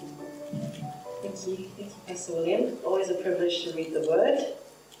Thank you, Pastor William. Always a privilege to read the Word.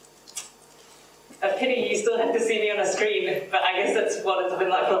 A pity you still have to see me on a screen, but I guess that's what it's been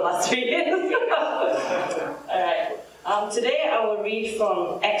like for the last 3 years. Alright, today I will read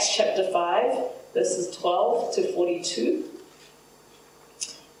from Acts chapter 5, verses 12 to 42,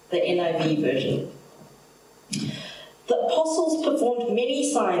 the NIV version. The apostles performed many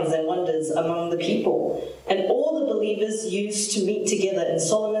signs and wonders among the people, and all the believers used to meet together in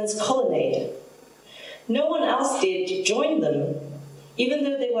Solomon's colonnade. No one else dared to join them, even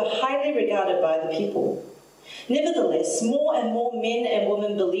though they were highly regarded by the people. Nevertheless, more and more men and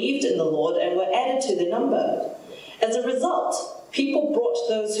women believed in the Lord and were added to their number. As a result, people brought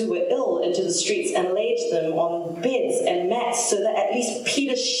those who were ill into the streets and laid them on beds and mats so that at least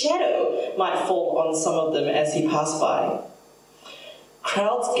Peter's shadow might fall on some of them as he passed by.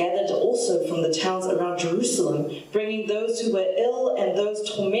 Crowds gathered also from the towns around Jerusalem, bringing those who were ill and those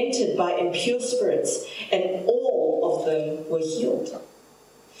tormented by impure spirits, and all of them were healed.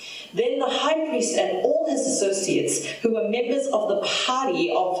 Then the high priest and all his associates, who were members of the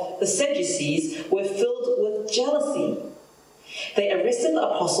party of the Sadducees, were filled with jealousy. They arrested the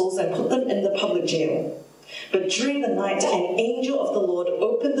apostles and put them in the public jail. But during the night, an angel of the Lord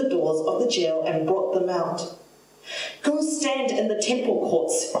opened the doors of the jail and brought them out. "Go stand in the temple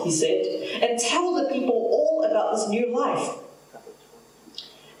courts," he said, "and tell the people all about this new life."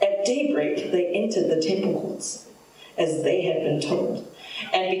 At daybreak, they entered the temple courts, as they had been told,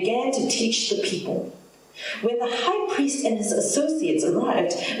 and began to teach the people. When the high priest and his associates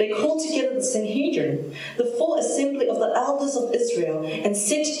arrived, they called together the Sanhedrin, the full assembly of the elders of Israel, and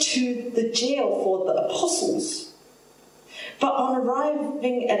sent to the jail for the apostles. But on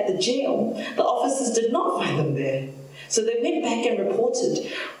arriving at the jail, the officers did not find them there. So they went back and reported,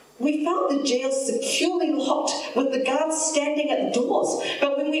 "We found the jail securely locked with the guards standing at the doors,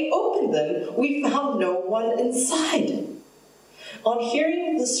 but when we opened them, we found no one inside." On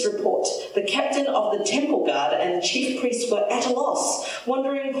hearing this report, the captain of the temple guard and the chief priests were at a loss,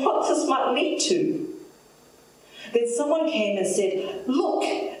 wondering what this might lead to. Then someone came and said, "Look,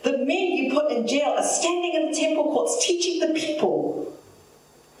 the men you put in jail are standing in the temple courts teaching the people."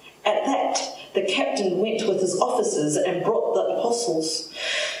 At that, the captain went with his officers and brought the apostles.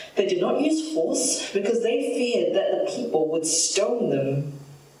 They did not use force because they feared that the people would stone them.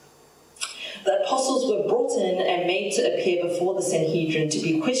 The apostles were brought in and made to appear before the Sanhedrin to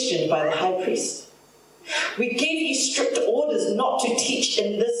be questioned by the high priest. "We gave you strict orders not to teach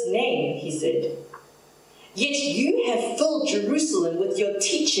in this name," he said. "Yet you have filled Jerusalem with your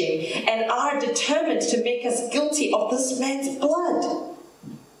teaching and are determined to make us guilty of this man's blood."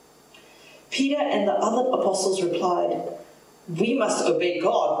 Peter and the other apostles replied, "We must obey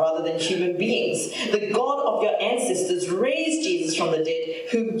God rather than human beings. The God of your ancestors raised Jesus from the dead,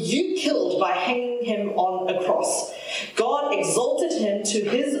 whom you killed by hanging him on a cross. God exalted him to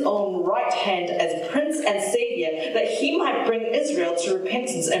his own right hand as Prince and Savior, that he might bring Israel to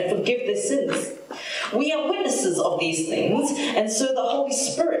repentance and forgive their sins. We are witnesses of these things, and so the Holy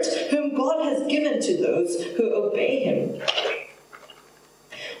Spirit, whom God has given to those who obey him."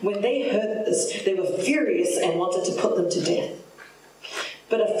 When they heard this, they were furious and wanted to put them to death.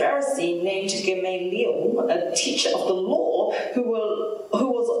 But a Pharisee named Gamaliel, a teacher of the law, who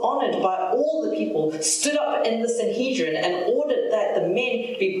was honored by all the people, stood up in the Sanhedrin and ordered that the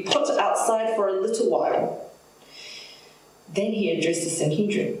men be put outside for a little while. Then he addressed the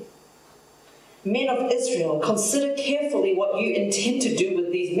Sanhedrin. "Men of Israel, consider carefully what you intend to do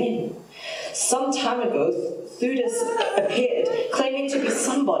with these men. Some time ago, Theudas appeared, claiming to be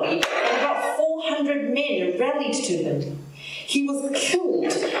somebody, and about 400 men rallied to him. He was killed,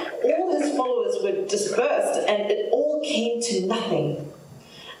 all his followers were dispersed, and it all came to nothing.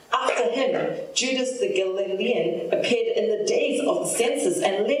 After him, Judas the Galilean appeared in the days of the census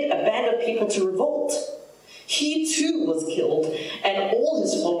and led a band of people to revolt. He too was killed, and all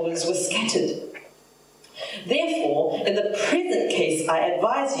his followers were scattered. Therefore, in the present case, I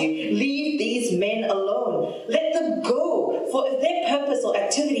advise you, leave these men alone. Let them go, for if their purpose or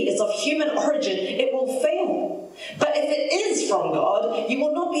activity is of human origin, it will fail. But if it is from God, you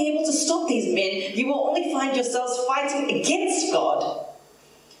will not be able to stop these men. You will only find yourselves fighting against God."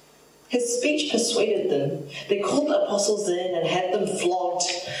 His speech persuaded them. They called the apostles in and had them flogged.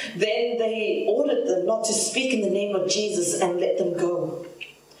 Then they ordered them not to speak in the name of Jesus and let them go.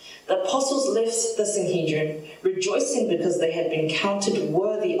 The apostles left the Sanhedrin, rejoicing because they had been counted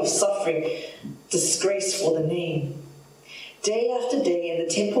worthy of suffering disgrace for the name. Day after day in the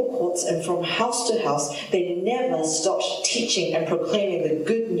temple courts and from house to house, they never stopped teaching and proclaiming the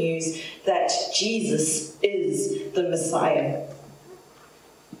good news that Jesus is the Messiah.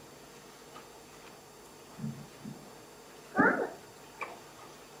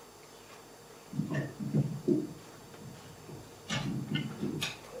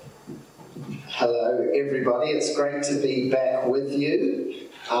 everybody. It's great to be back with you.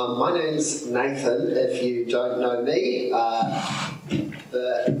 My name's Nathan, if you don't know me.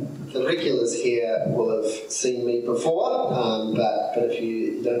 The regulars here will have seen me before, but if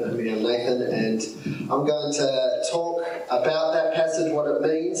you don't know me, I'm Nathan, and I'm going to talk about that passage, what it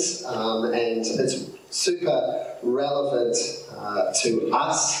means, and it's super relevant to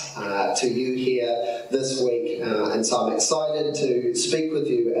us, to you here this week, and so I'm excited to speak with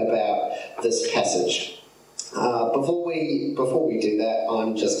you about this passage. Before we do that,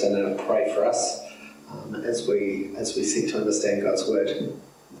 I'm just going to pray for us as we seek to understand God's word.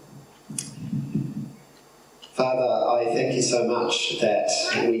 Father, I thank you so much that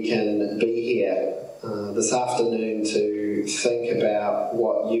we can be here this afternoon to think about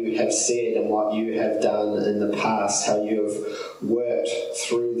what you have said and what you have done in the past, how you have worked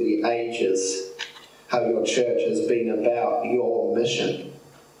through the ages, how your church has been about your mission.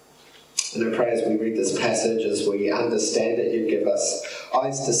 And I pray as we read this passage, as we understand it, you give us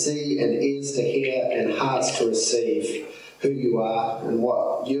eyes to see and ears to hear and hearts to receive who you are and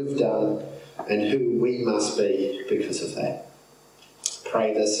what you've done and who we must be because of that.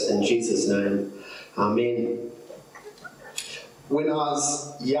 Pray this in Jesus' name. Amen. When I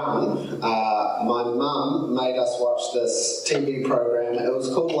was young, my mum made us watch this TV program. It was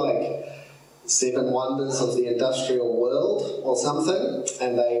called like 7 Wonders of the Industrial World or something,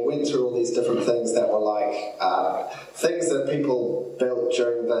 and they went through all these different things that were like things that people built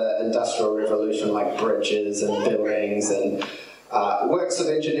during the Industrial Revolution, like bridges and buildings and works of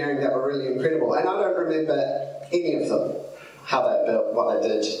engineering that were really incredible. And I don't remember any of them, how they built, what they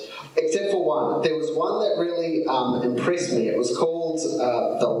did, except for one. There was one that really impressed me. It was called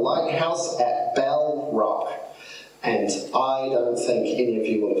the Lighthouse at Bell Rock. And I don't think any of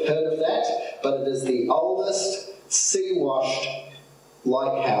you will have heard of that, but it is the oldest sea-washed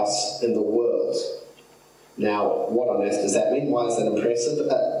lighthouse in the world. Now, what on earth does that mean? Why is that impressive?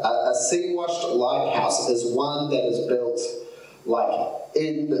 A sea-washed lighthouse is one that is built like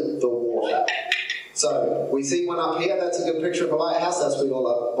in the water. So we see one up here. That's a good picture of a lighthouse. That's what we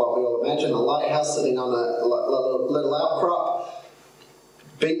all imagine. A lighthouse sitting on a little outcrop,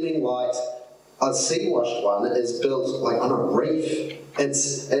 beaming light. A sea-washed one is built like on a reef.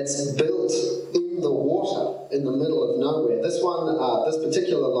 It's built in the water, in the middle of nowhere. This one, this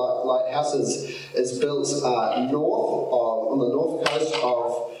particular lighthouse is built on the north coast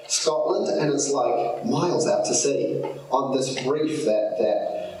of Scotland, and it's like miles out to sea on this reef that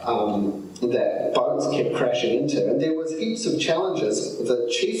boats kept crashing into. And there was heaps of challenges, the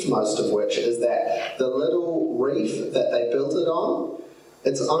chief most of which is that the little reef that they built it on,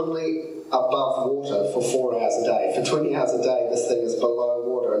 it's only above water for 4 hours a day. For 20 hours a day, this thing is below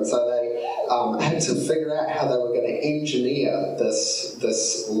water. And so they had to figure out how they were going to engineer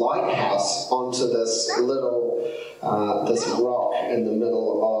this lighthouse onto this little this rock in the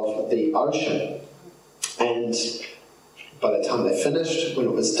middle of the ocean. And by the time they finished, when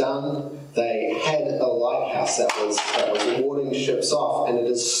it was done, they had a lighthouse that was warding ships off, and it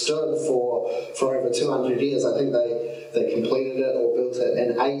has stood for over 200 years. I think they completed it or built it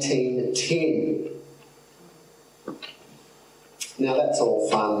in 1810. Now that's all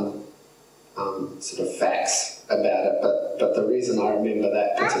fun sort of facts about it, but the reason I remember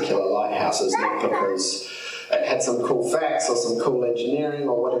that particular lighthouse is not because it had some cool facts or some cool engineering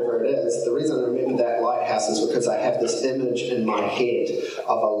or whatever it is. The reason I remember that lighthouse is because I have this image in my head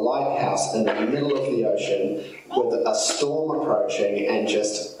of a lighthouse in the middle of the ocean with a storm approaching and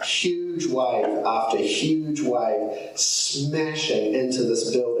just huge wave after huge wave smashing into this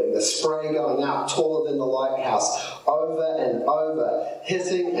building. The spray going up taller than the lighthouse, over and over,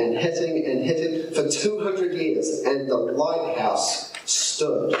 hitting and hitting and hitting for 200 years. And the lighthouse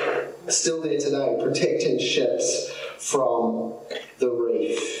stood, still there today, protecting ships from the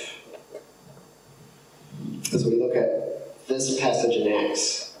reef. As we look at this passage in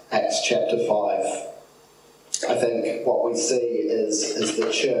Acts chapter 5, I think what we see is the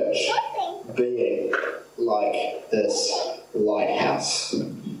church being like this lighthouse.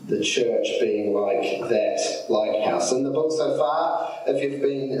 The church being like that lighthouse. In the book so far, if you've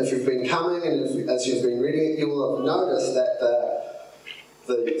been coming and as you've been reading it, you will have noticed that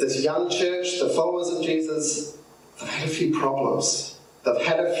this young church, the followers of Jesus, they've had a few problems. They've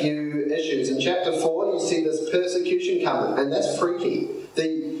had a few issues. In chapter 4, you see this persecution coming, and that's freaky.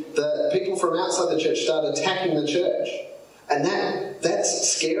 The people from outside the church start attacking the church, and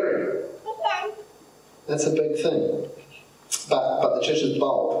that's scary. That's a big thing. But the church is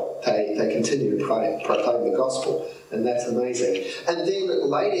bold. They continue to proclaim the gospel, and that's amazing. And then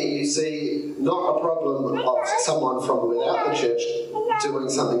later you see not a problem of someone from without the church doing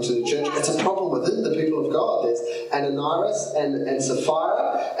something to the church. It's a problem within the people of God. There's Ananias and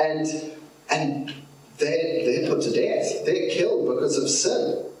Sapphira, and they're put to death. They're killed because of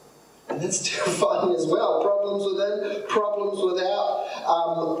sin. And that's terrifying as well. Problems within, problems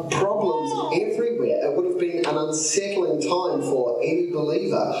without, problems everywhere. It would have been an unsettling time for any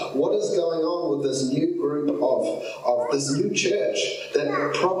believer. What is going on with this new group of this new church?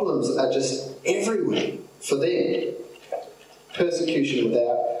 That problems are just everywhere for them. Persecution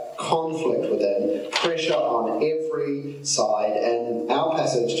without, conflict within, pressure on every side, and our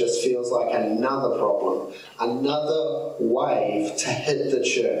passage just feels like another problem, another wave to hit the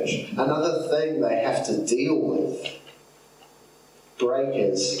church, another thing they have to deal with.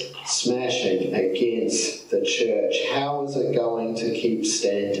 Breakers smashing against the church. How is it going to keep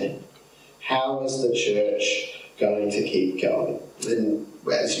standing? How is the church going to keep going? And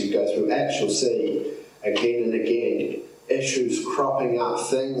as you go through Acts, you'll see again and again issues cropping up,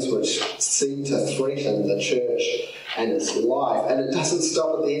 things which seem to threaten the church and its life. And it doesn't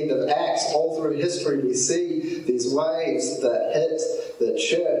stop at the end of Acts. All through history we see these waves that hit the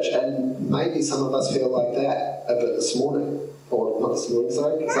church, and maybe some of us feel like that a bit this morning. Or not this morning,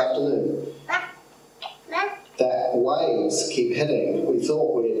 sorry, this afternoon. That waves keep hitting. We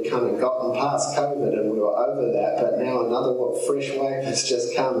thought we had kind of gotten past COVID and we were over that, but now another fresh wave has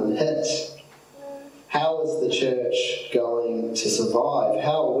just come and hit. How is the church going to survive?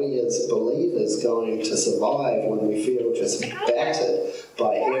 How are we as believers going to survive when we feel just battered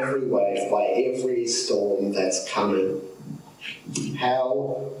by every wave, by every storm that's coming?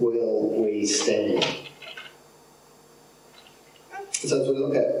 How will we stand? So as we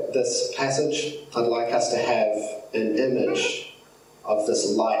look at this passage, I'd like us to have an image of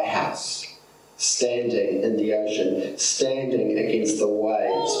this lighthouse standing in the ocean, standing against the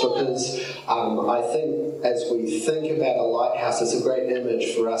waves, because I think as we think about a lighthouse, it's a great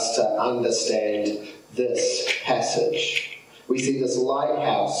image for us to understand this passage. We see this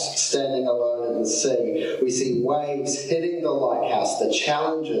lighthouse standing alone in the sea. We see waves hitting the lighthouse, the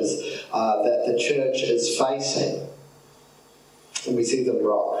challenges that the church is facing. And we see the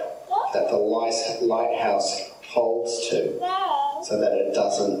rock that the lighthouse holds to so that it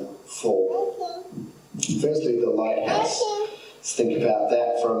doesn't fall. Firstly, the lighthouse. Let's think about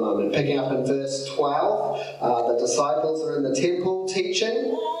that for a moment. Picking up in verse 12, the disciples are in the temple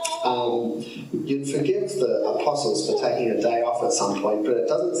teaching. You'd forgive the apostles for taking a day off at some point, but it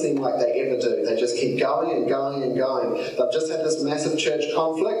doesn't seem like they ever do. They just keep going and going and going. They've just had this massive church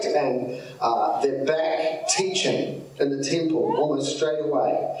conflict, and they're back teaching in the temple almost straight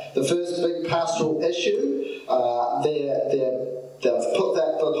away. The first big pastoral issue, they've put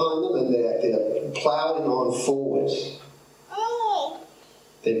that behind them, and they're ploughing on forward.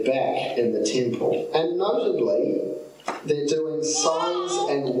 They're back in the temple. And notably, they're doing signs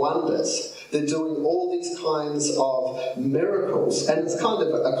and wonders. They're doing all these kinds of miracles. And it's kind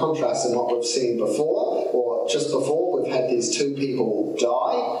of a contrast in what we've seen before, or just before. We've had these two people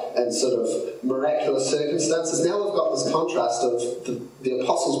die in sort of miraculous circumstances. Now we've got this contrast of the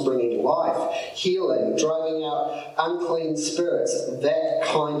apostles bringing life, healing, driving out unclean spirits, that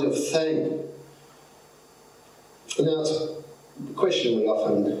kind of thing. Now, the question we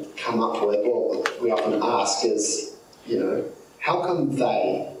often come up with, or we often ask is, how come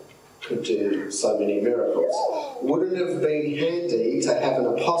they could do so many miracles? Wouldn't it have been handy to have an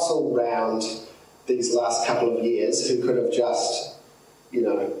apostle round these last couple of years who could have just,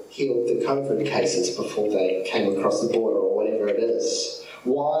 healed the COVID cases before they came across the border or whatever it is?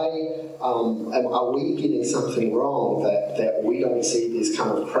 Why are we getting something wrong that we don't see these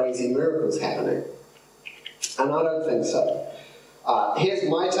kind of crazy miracles happening? And I don't think so. Here's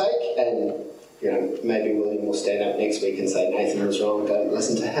my take, and maybe William will stand up next week and say Nathan was wrong, don't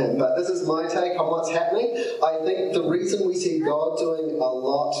listen to him. But this is my take on what's happening. I think the reason we see God doing a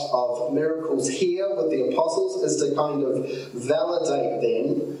lot of miracles here with the apostles is to kind of validate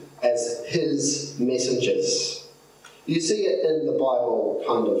them as his messengers. You see it in the Bible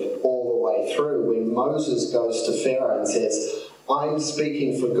kind of all the way through when Moses goes to Pharaoh and says, I'm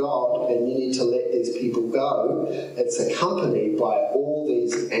speaking for God and you need to let these people go. It's accompanied by all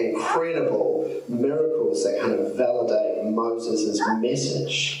these incredible miracles that kind of validate Moses'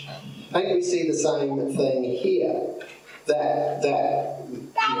 message. I think we see the same thing here. That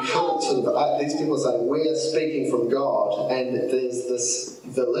you can't sort of, these people are saying, we are speaking from God, and there's this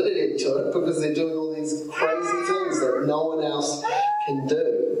validity to it because they're doing all these crazy things that no one else can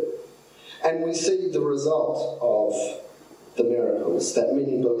do. And we see the result of the miracles, that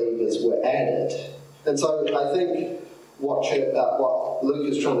many believers were added. And so I think what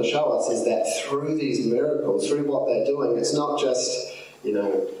Luke is trying to show us is that through these miracles, through what they're doing, it's not just,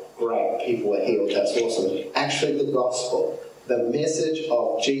 great, people are healed, that's awesome. Actually, the gospel, the message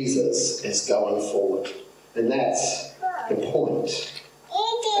of Jesus is going forward. And that's the point.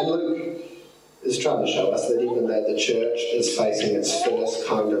 And Luke is trying to show us that even though the church is facing its first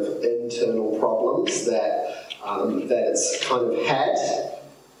kind of internal problems that it's kind of had,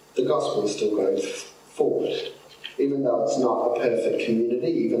 the gospel is still going forward. Even though it's not a perfect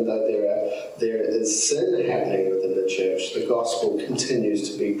community, even though there is sin happening within the church, the gospel continues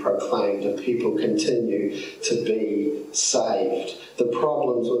to be proclaimed and people continue to be saved. The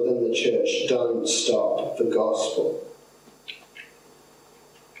problems within the church don't stop the gospel.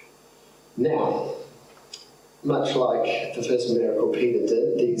 Now, much like the first miracle Peter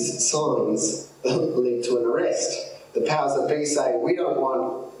did, these signs lead to an arrest. The powers that be say, we don't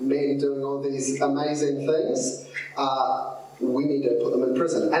want men doing all these amazing things. We need to put them in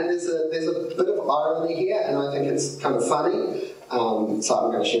prison. And there's a bit of irony here, and I think it's kind of funny. So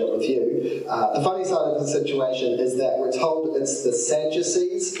I'm going to share it with you. The funny side of the situation is that we're told it's the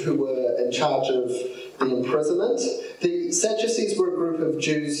Sadducees who were in charge of the imprisonment. The Sadducees were a group of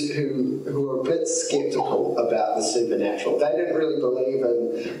Jews who were a bit skeptical about the supernatural. They didn't really believe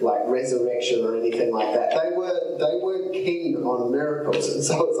in resurrection or anything like that. They weren't keen on miracles, and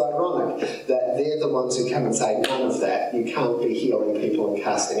so it's ironic that they're the ones who come and say, none of that. You can't be healing people and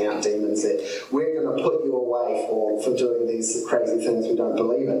casting out demons. That we're going to put you away for doing these crazy things we don't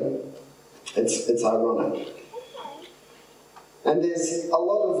believe in. It's ironic. And there's a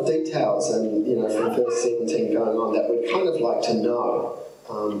lot of details, and from verse 17 going on, that we'd kind of like to know.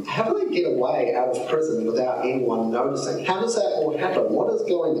 How do they get away out of prison without anyone noticing? How does that all happen? What is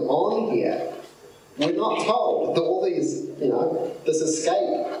going on here? We're not told. All these, this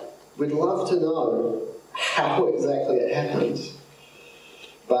escape. We'd love to know how exactly it happened.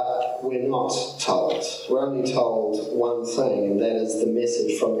 But we're not told. We're only told one thing, and that is the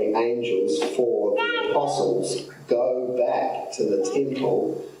message from the angels for the apostles. Go back to the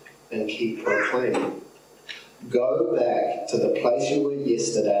temple and keep proclaiming. Go back to the place you were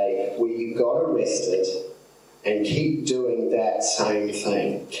yesterday where you got arrested and keep doing that same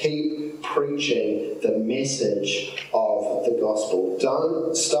thing. Keep preaching the message of the gospel.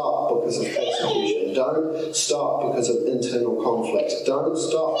 Don't stop because of persecution. Don't stop because of internal conflict. Don't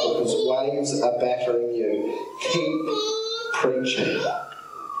stop because waves are battering you. Keep preaching.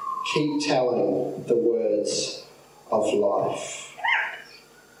 Keep telling the words of life.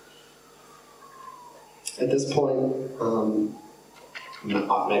 At this point,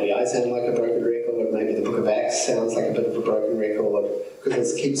 maybe I sound like a broken record, maybe the book of Acts sounds like a bit of a broken record,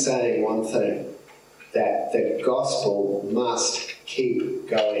 because it keeps saying one thing, that the gospel must keep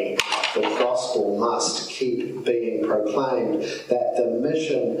going. The gospel must keep being proclaimed, that the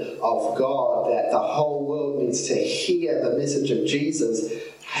mission of God, that the whole world needs to hear the message of Jesus,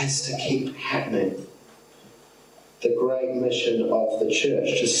 has to keep happening. The great mission of the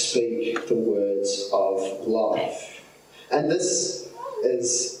church to speak the words of life. And this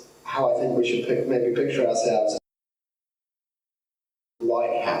is how I think we should maybe picture ourselves.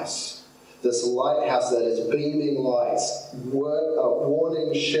 Lighthouse. This lighthouse that is beaming lights,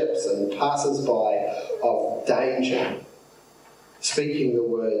 warning ships and passers-by of danger, speaking the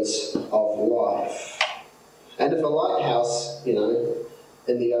words of life. And if a lighthouse,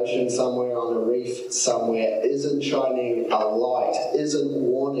 in the ocean somewhere, on a reef somewhere, isn't shining a light, isn't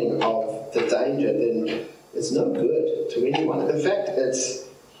warning of the danger, then it's no good to anyone. In fact, it's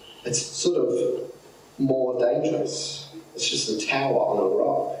sort of more dangerous. It's just a tower on a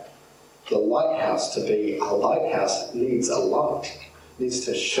rock. The lighthouse, to be a lighthouse, needs a light. It needs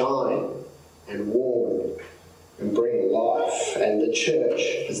to shine and warm and bring life. And the church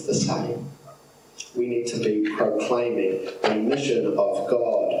is the same. We need to be proclaiming the mission of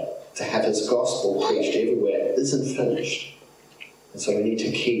God to have his gospel preached everywhere. It isn't finished. And so we need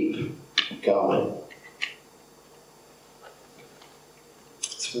to keep going.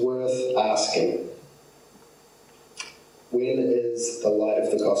 It's worth asking, when is the light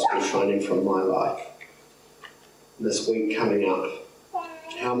of the gospel shining from my life? This week coming up,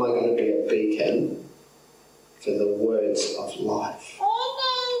 how am I going to be a beacon for the words of life?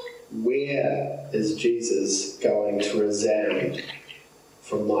 Where is Jesus going to resound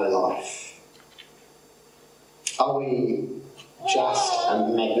from my life? Are we just a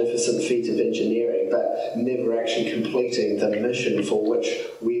magnificent feat of engineering, but never actually completing the mission for which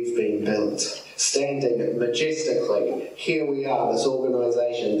we've been built? Standing majestically, here we are, this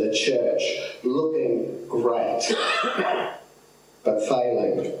organisation, the church, looking great. but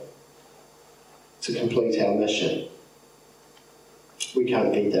failing to complete our mission. We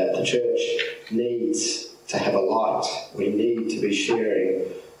can't be that. The church needs to have a light. We need to be sharing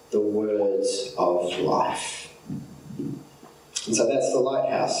the words of life. And so that's the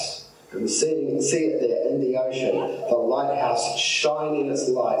lighthouse. And we see it there in the ocean, the lighthouse shining its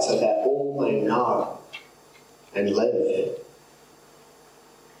light so that all may know and live.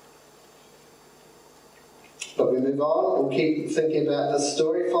 But we move on, we'll keep thinking about this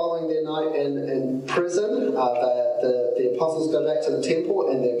story. Following their night in prison, the apostles go back to the temple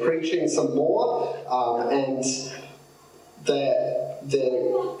and they're preaching some more, and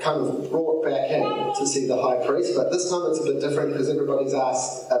they're kind of brought back in to see the high priest, but this time it's a bit different because everybody's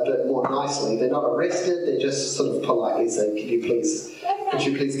asked a bit more nicely. They're not arrested, they're just sort of politely saying, could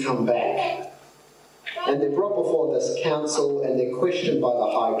you please come back? And they're brought before this council and they're questioned by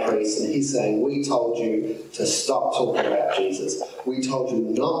the high priest, and he's saying, we told you to stop talking about Jesus. We told you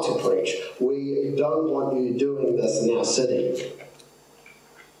not to preach. We don't want you doing this in our city.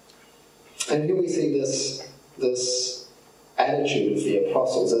 And here we see this attitude of the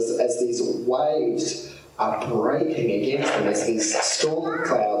apostles as these waves are breaking against them, as these storm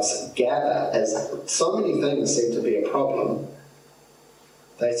clouds gather, as so many things seem to be a problem.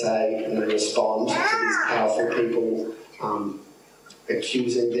 They say, and they respond to these powerful people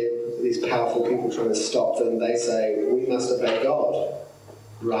accusing them, these powerful people trying to stop them. They say, we must obey God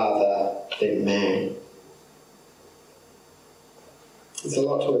rather than man. There's a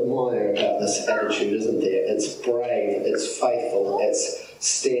lot to admire about this attitude, isn't there? It's brave, it's faithful, it's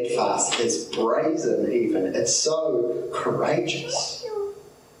steadfast, it's brazen even. It's so courageous.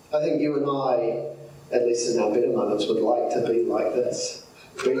 I think you and I, at least in our better moments, would like to be like this.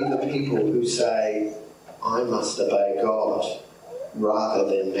 Be the people who say, I must obey God rather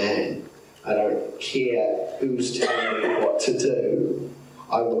than man. I don't care who's telling me what to do.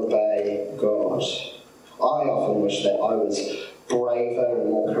 I will obey God. I often wish that I was braver and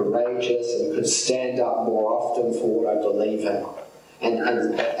more courageous and could stand up more often for what I believe in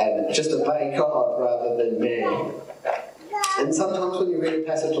and just obey God rather than man. And sometimes when you read a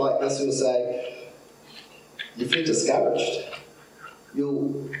passage like this, you'll say, you feel discouraged.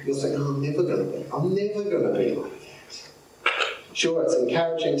 You'll say, oh, I'm never going to be like that. Sure, it's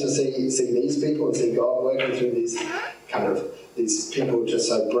encouraging to see these people and see God working through these people who are just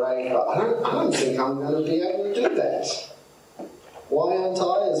so brave, but I don't think I'm going to be able to do that. Why aren't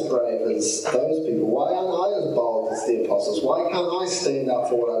I as brave as those people? Why aren't I as bold as the apostles? Why can't I stand up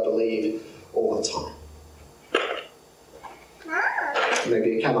for what I believe all the time?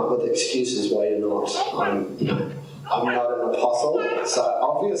 Maybe you come up with excuses why you're not. I'm not an apostle, so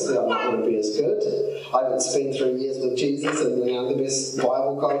obviously I'm not going to be as good. I haven't spent 3 years with Jesus in the best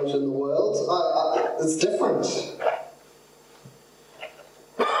Bible college in the world. It's different.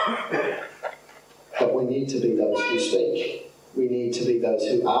 But we need to be those who speak. We need to be those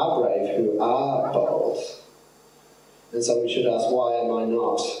who are brave, who are bold. And so we should ask, why am I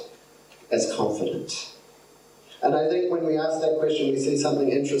not as confident? And I think when we ask that question, we see something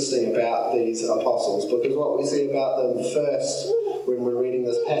interesting about these apostles, because what we see about them first when we're reading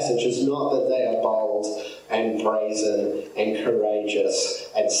this passage is not that they are bold and brazen and courageous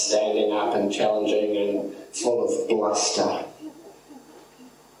and standing up and challenging and full of bluster.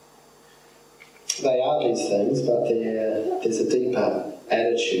 They are these things, but there's a deeper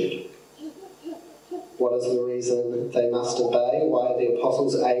attitude. What is the reason they must obey? Why are the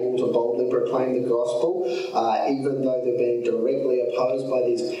apostles able to boldly proclaim the gospel, even though they're being directly opposed by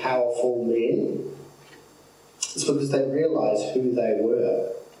these powerful men? It's because they realise who they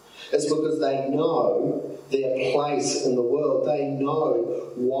were. It's because they know their place in the world. They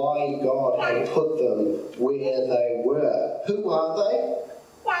know why God had put them where they were. Who are they?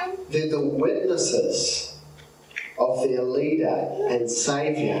 They're the witnesses of their leader and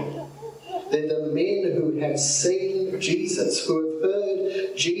saviour. They're the men who have seen Jesus, who have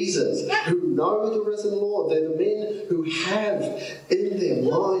heard Jesus, who know the risen Lord. They're the men who have in their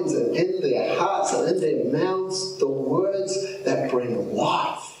minds and in their hearts and in their mouths the words that bring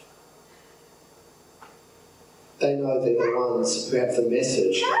life. They know they're the ones who have the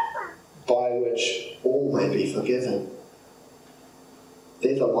message by which all may be forgiven.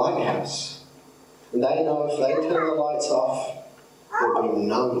 They're the lighthouse. And they know if they turn the lights off, there'll be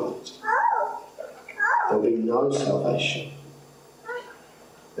no light. There'll be no salvation.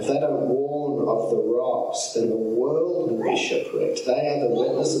 If they don't warn of the rocks, then the world will be shipwrecked. They are the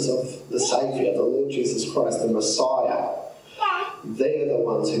witnesses of the Saviour, the Lord Jesus Christ, the Messiah. They're the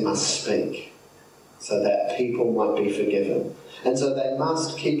ones who must speak so that people might be forgiven. And so they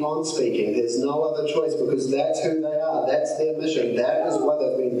must keep on speaking. There's no other choice because that's who they are. That's their mission. That is why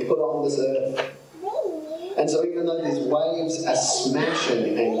they've been put on this earth. And so even though these waves are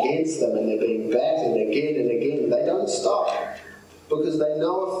smashing against them and they're being battered again and again, they don't stop. Because they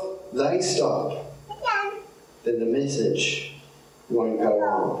know if they stop, then the message won't go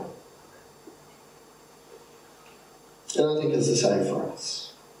on. And I think it's the same for us.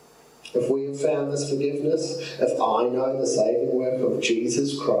 If we have found this forgiveness, if I know the saving work of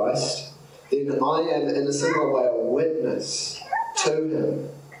Jesus Christ, then I am in a similar way a witness to him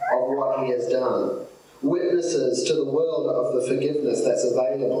of what he has done. Witnesses to the world of the forgiveness that's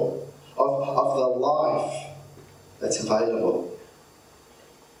available, of the life that's available.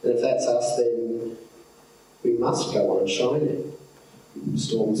 And if that's us, then we must go on shining.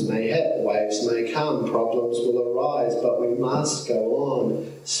 Storms may hit, waves may come, problems will arise, but we must go on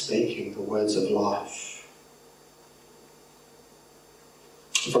speaking the words of life.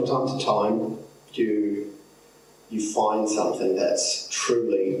 From time to time, you find something that's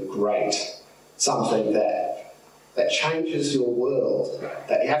truly great, something that changes your world,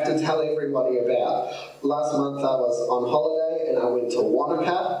 that you have to tell everybody about. Last month I was on holiday and I went to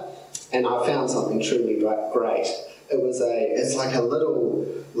Wanaka and I found something truly great. It's like a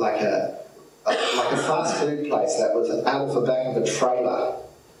fast food place that was out of the back of a trailer,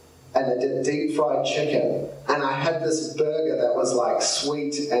 and they did deep fried chicken. And I had this burger that was like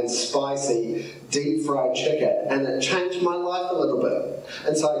sweet and spicy deep fried chicken, and it changed my life a little bit.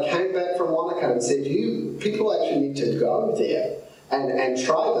 And so I came back from Wanaka and said, people actually need to go there and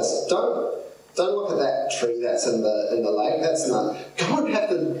try this. Don't look at that tree that's in the lake. That's not. Go and have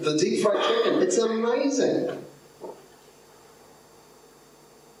the deep fried chicken. It's amazing.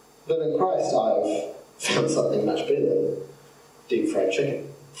 But in Christ, I've found something much better than deep fried chicken.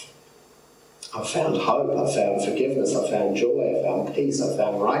 I've found hope, I've found forgiveness, I've found joy, I've found peace, I've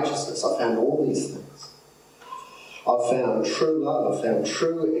found righteousness, I've found all these things. I've found true love, I've found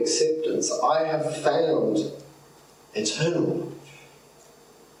true acceptance. I have found eternal life.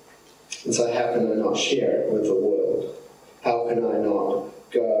 And so how can I not share it with the world? How can I not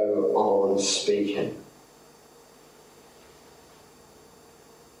go on speaking?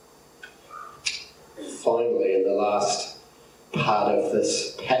 Finally, in the last part of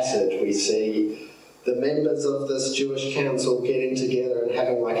this passage, we see the members of this Jewish council getting together and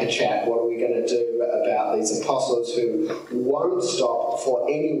having like a chat. What are we going to do about these apostles who won't stop for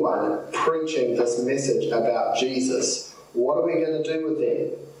anyone preaching this message about Jesus? What are we going to do with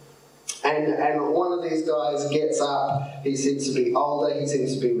them? And one of these guys gets up. He seems to be older, he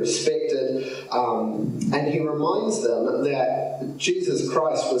seems to be respected, and he reminds them that Jesus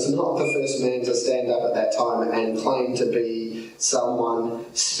Christ was not the first man to stand up at that time and claim to be someone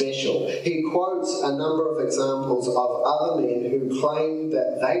special. He quotes a number of examples of other men who claimed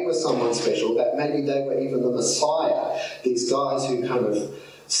that they were someone special, that maybe they were even the Messiah. These guys who kind of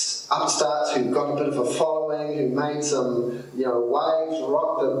upstarts who got a bit of a following, who made some, waves,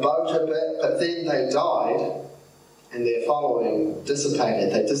 rocked the boat a bit, but then they died and their following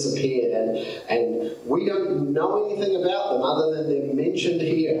dissipated, they disappeared, and we don't know anything about them other than they're mentioned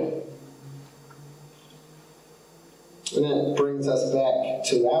here. And that brings us back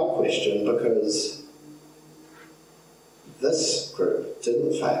to our question, because this group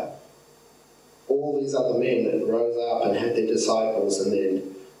didn't fail. All these other men that rose up and had their disciples and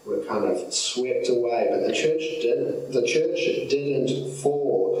then were kind of swept away, but the church didn't. The church didn't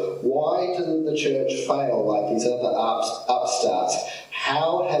fall. Why didn't the church fail like these other upstarts?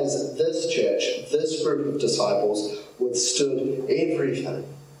 How has this church, this group of disciples, withstood everything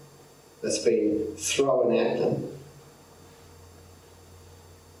that's been thrown at them?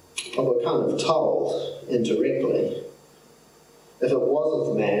 But we're kind of told indirectly, if it was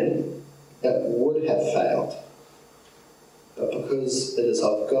of man, it would have failed. But because it is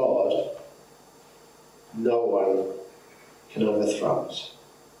of God, no one can overthrow it.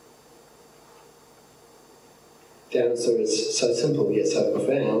 The answer is so simple yet so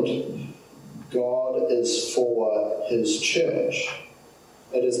profound. God is for his church.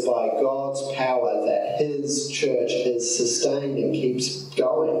 It is by God's power that his church is sustained and keeps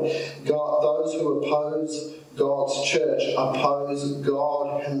going. Those who oppose God's church oppose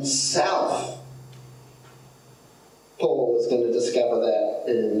God himself. Paul is going to discover that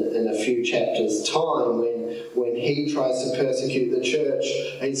in a few chapters' time when he tries to persecute the church.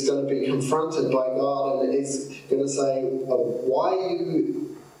 He's going to be confronted by God and he's going to say, why are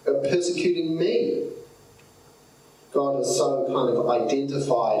you persecuting me? God is so kind of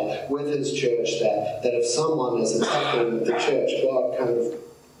identified with his church that if someone is attacking the church, God kind of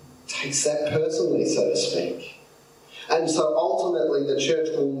takes that personally, so to speak. And so ultimately the church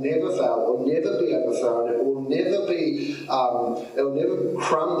will never fail, will never be overthrown, it will never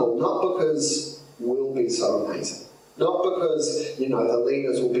crumble, not because we'll be so amazing. Not because, the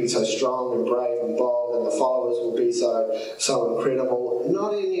leaders will be so strong and brave and bold and the followers will be so incredible.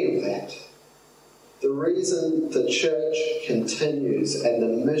 Not any of that. The reason the church continues and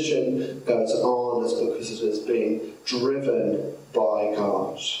the mission goes on is because it is being driven by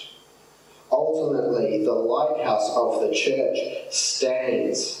God. Ultimately, the lighthouse of the church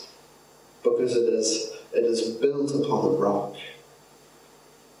stands because it is built upon a rock.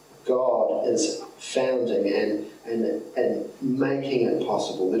 God is founding and making it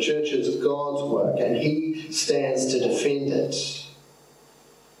possible. The church is God's work and He stands to defend it.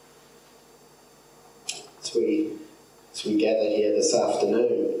 As we gather here this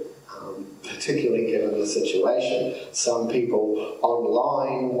afternoon, particularly given the situation, some people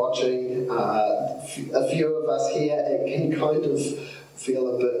online watching, a few of us here, it can kind of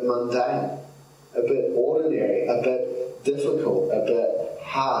feel a bit mundane, a bit ordinary, a bit difficult, a bit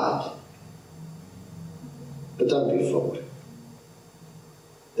hard. But don't be fooled.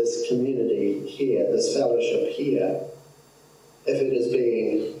 This community here, this fellowship here, if it is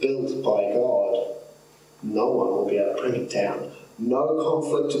being built by God, no one will be able to bring it down. No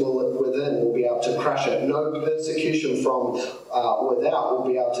conflict within will be able to crush it. No persecution from without will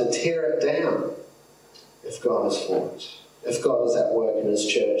be able to tear it down if God is for it. If God is at work in His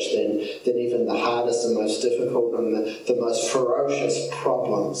church, then even the hardest and most difficult and the most ferocious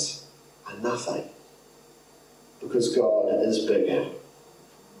problems are nothing. Because God is bigger.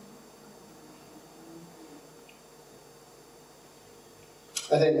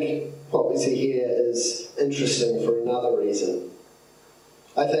 I think what we see here is interesting for another reason.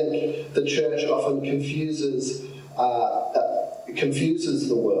 I think the church often confuses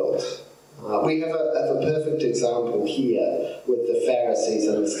the world. We have a perfect example here with the Pharisees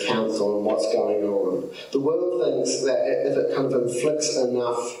and this council and what's going on. The world thinks that if it kind of inflicts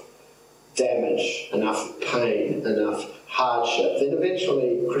enough damage, enough pain, enough hardship, then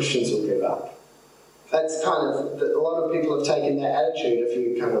eventually Christians will give up. That's kind of, a lot of people have taken that attitude. If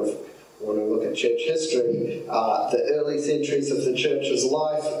you kind of want to look at church history, the early centuries of the church's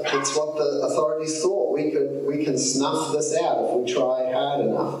life, it's what the authorities thought. We can snuff this out if we try hard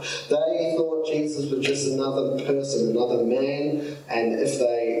enough. They thought Jesus was just another person, another man, and if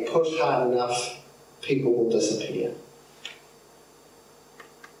they push hard enough, people will disappear.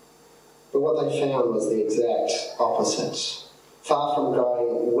 But what they found was the exact opposite. Far from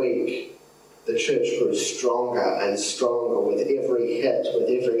growing weak, the church grew stronger and stronger with every hit, with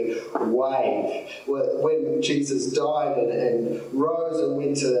every wave. When Jesus died and rose and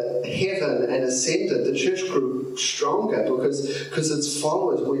went to heaven and ascended, the church grew stronger because its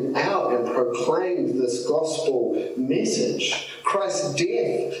followers went out and proclaimed this gospel message. Christ's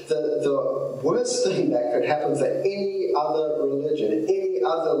death, the worst thing that could happen for any other religion, any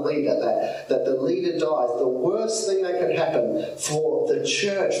other leader, that the leader dies, the worst thing that could happen for the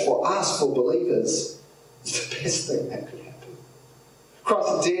church, for us, for believers, is the best thing that could happen.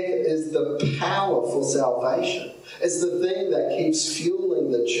 Christ's death is the power for salvation. It's the thing that keeps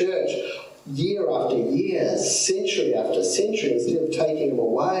fueling the church year after year, century after century. Instead of taking him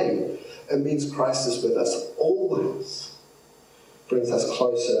away, it means Christ is with us always. Brings us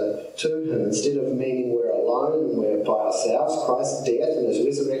closer to him. Instead of meaning we're alone and we're by ourselves, Christ's death and his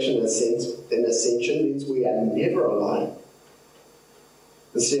resurrection and ascension means we are never alone.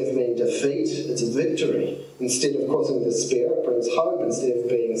 Instead of being defeat, it's victory. Instead of causing despair, it brings hope. Instead of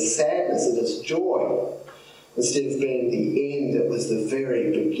being sadness, it is joy. Instead of being the end, it was the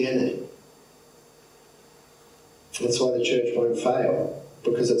very beginning. That's why the church won't fail,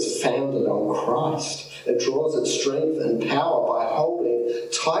 because it's founded on Christ. It draws its strength and power by holding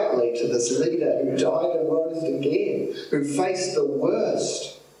tightly to this leader who died and rose again, who faced the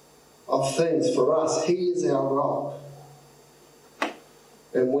worst of things for us. He is our rock.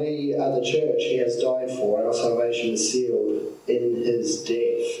 And we are the church he has died for. Our salvation is sealed in his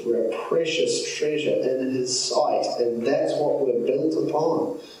death. We're a precious treasure in his sight, and that's what we're built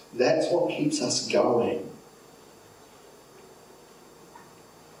upon. That's what keeps us going.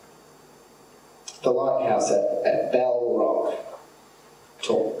 The lighthouse at Bell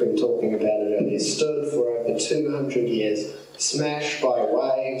Rock, been talking about it earlier, stood for over 200 years, smashed by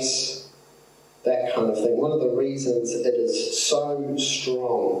waves, that kind of thing. One of the reasons it is so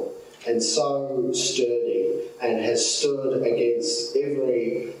strong and so sturdy and has stood against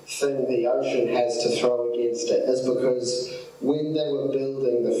everything the ocean has to throw against it is because when they were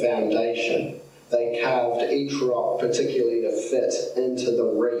building the foundation, They carved each rock particularly to fit into the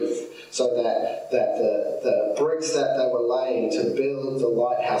reef, so that the bricks that they were laying to build the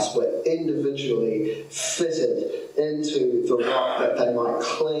lighthouse were individually fitted into the rock, that they might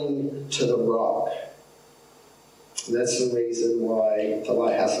cling to the rock. And that's the reason why the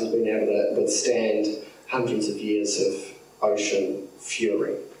lighthouse has been able to withstand hundreds of years of ocean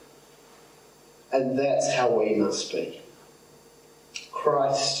fury. And that's how we must be.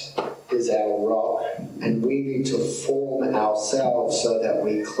 Christ is our rock, and we need to form ourselves so that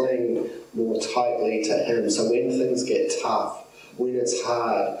we cling more tightly to Him. So when things get tough, when it's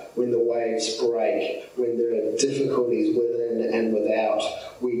hard, when the waves break, when there are difficulties within and without,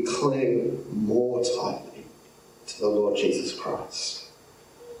 we cling more tightly to the Lord Jesus Christ.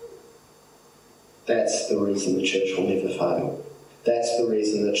 That's the reason the church will never fail. That's the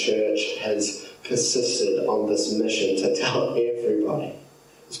reason the church has persisted on this mission to tell everybody.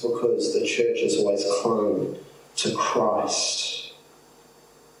 It's because the church has always clung to Christ.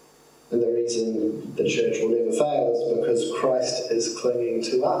 And the reason the church will never fail is because Christ is clinging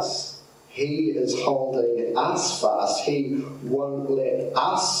to us. He is holding us fast. He won't let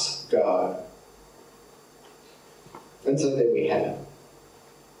us go. And so there we have it.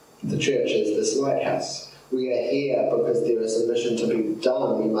 The church is this lighthouse. We are here because there is a mission to be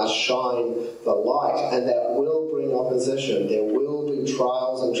done. We must shine the light, and that will bring opposition. There will be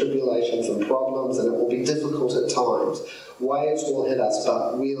trials and tribulations and problems, and it will be difficult at times. Waves will hit us,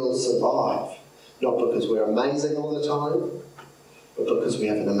 but we'll survive. Not because we're amazing all the time, but because we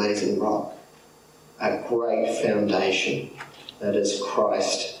have an amazing rock, a great foundation that is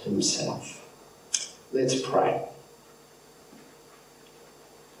Christ Himself. Let's pray.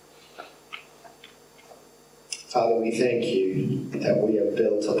 Father, we thank you that we are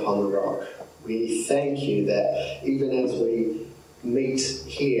built upon the rock. We thank you that even as we meet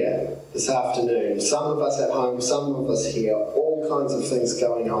here this afternoon, some of us at home, some of us here, all kinds of things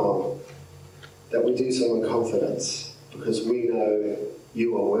going on, that we do so in confidence because we know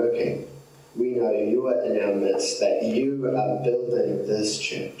you are working. We know you are in our midst, that you are building this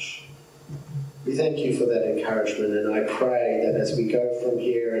church. We thank you for that encouragement, and I pray that as we go from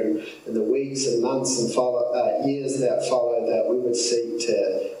here and in the weeks and months and years that follow, that we would seek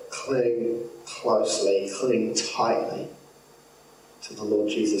to cling closely, cling tightly to the Lord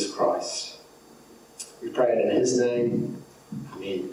Jesus Christ. We pray it in His name. Amen.